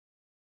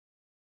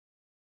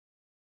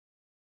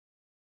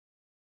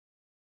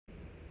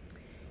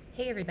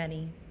Hey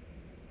everybody!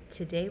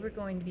 Today we're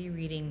going to be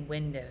reading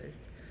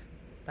Windows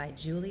by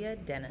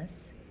Denos,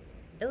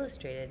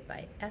 illustrated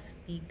by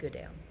F.B.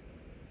 Goodale.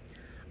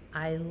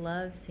 I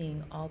love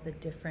seeing all the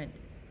different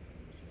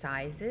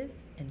sizes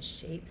and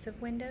shapes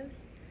of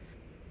windows.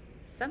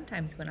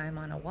 Sometimes when I'm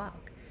on a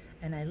walk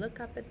and I look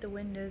up at the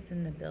windows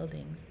in the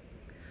buildings,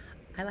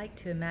 I like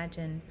to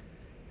imagine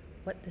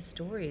what the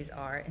stories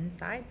are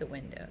inside the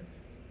windows.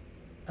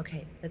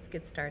 Okay, let's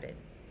get started.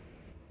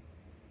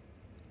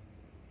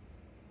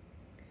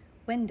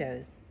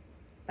 Windows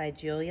by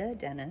Julia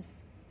Denos,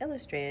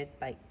 illustrated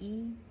by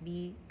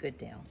E.B.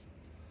 Goodale.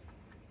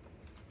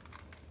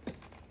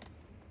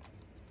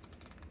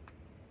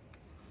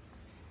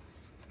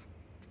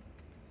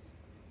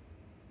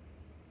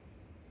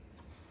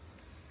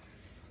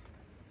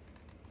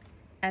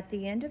 At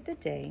the end of the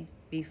day,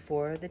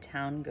 before the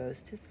town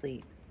goes to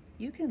sleep,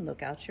 you can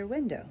look out your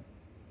window.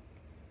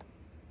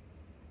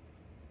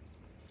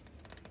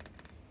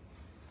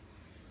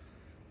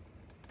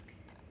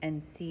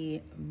 And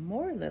see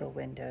more little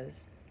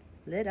windows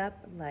lit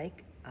up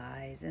like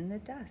eyes in the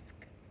dusk,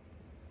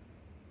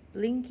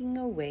 blinking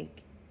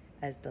awake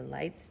as the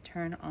lights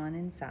turn on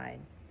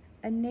inside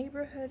a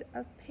neighborhood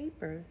of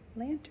paper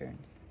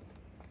lanterns.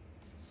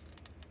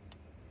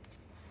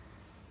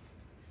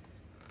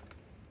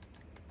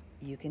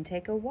 You can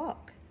take a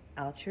walk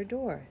out your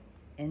door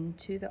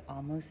into the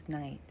almost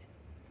night.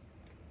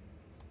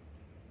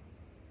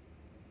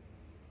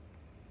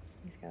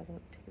 He's got to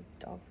take his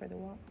dog for the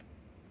walk.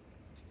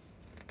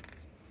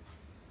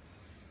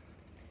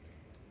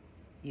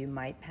 You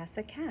might pass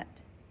a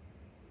cat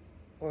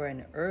or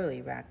an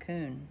early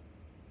raccoon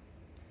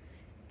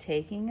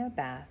taking a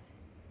bath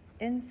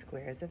in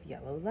squares of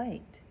yellow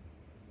light.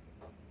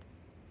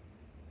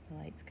 The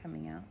light's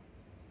coming out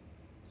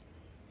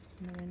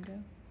in the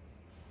window.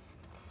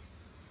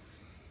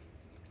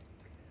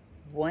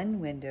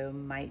 One window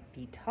might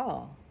be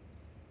tall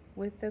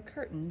with the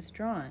curtains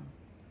drawn,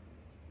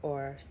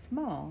 or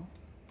small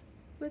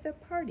with a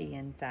party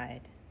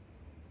inside.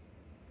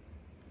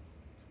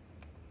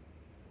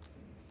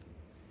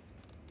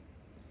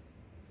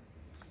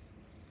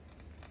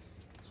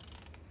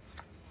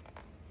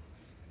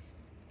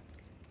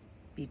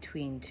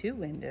 Between two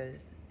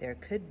windows, there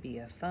could be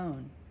a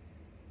phone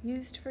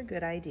used for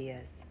good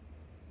ideas.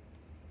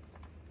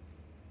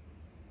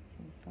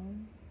 See the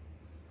phone?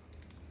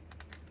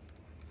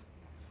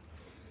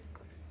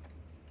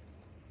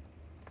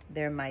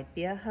 There might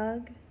be a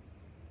hug.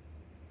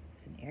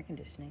 There's an air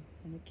conditioning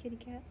and a kitty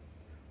cat,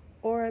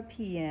 or a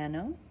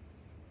piano.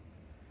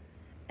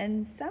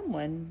 And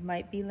someone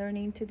might be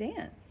learning to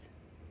dance.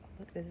 Oh,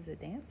 look, this is a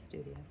dance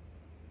studio.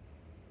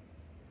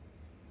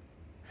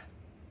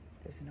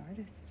 There's an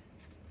artist.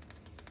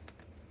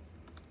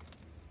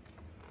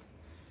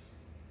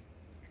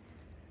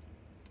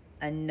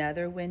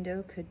 Another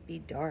window could be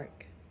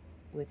dark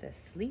with a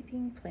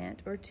sleeping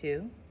plant or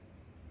two,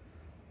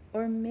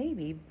 or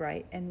maybe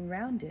bright and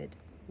rounded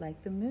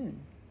like the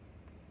moon.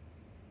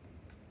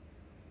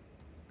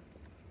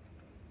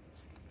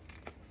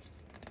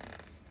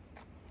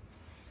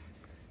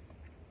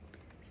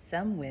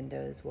 Some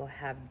windows will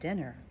have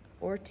dinner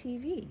or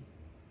TV.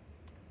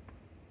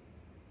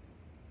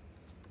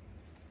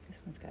 This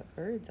one's got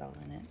birds all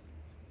in it.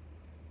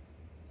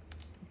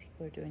 These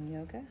people are doing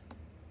yoga.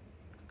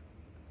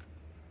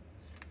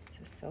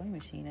 There's a sewing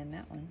machine in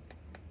that one,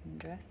 and a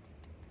dress.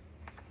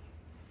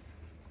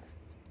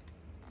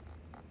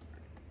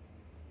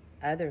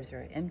 Others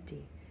are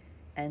empty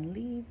and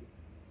leave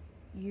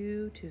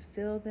you to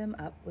fill them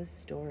up with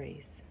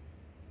stories.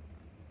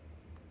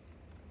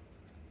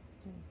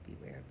 Oh,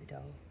 beware of the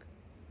dog.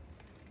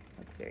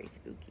 Looks very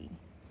spooky.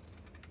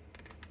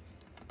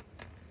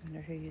 I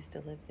wonder who used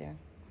to live there.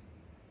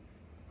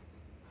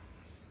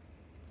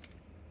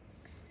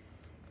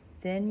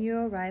 Then you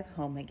arrive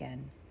home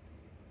again,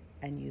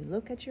 and you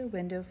look at your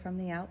window from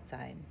the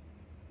outside.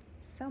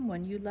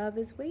 Someone you love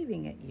is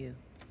waving at you,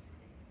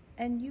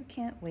 and you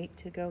can't wait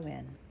to go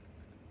in.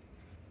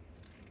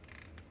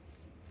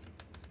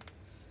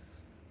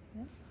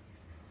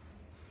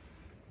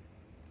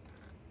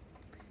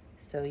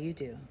 So you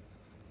do.